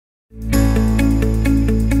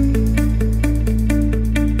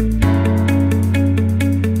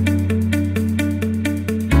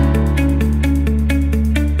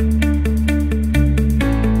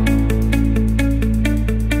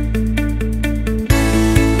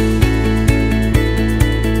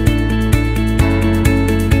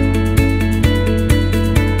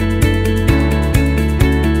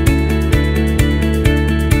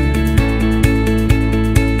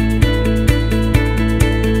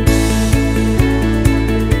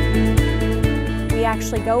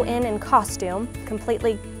go in costume,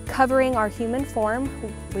 completely covering our human form.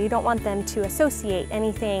 We don't want them to associate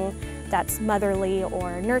anything that's motherly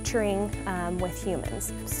or nurturing with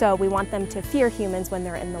humans. So we want them to fear humans when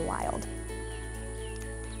they're in the wild.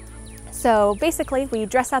 So basically, we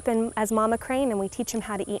dress up as mama crane and we teach them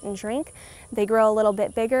how to eat and drink. They grow a little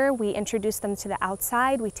bit bigger, we introduce them to the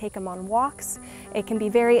outside, we take them on walks. It can be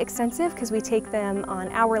very extensive because we take them on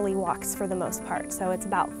hourly walks for the most part. So it's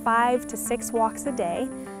about 5 to 6 walks a day.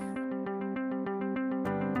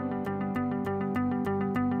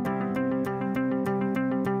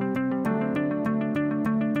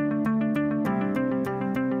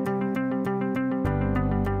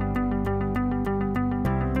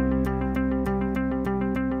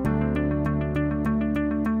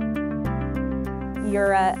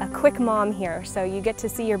 You're a quick mom here, so you get to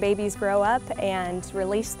see your babies grow up and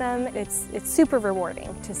release them. It's super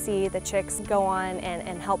rewarding to see the chicks go on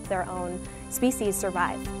and help their own species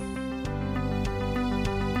survive.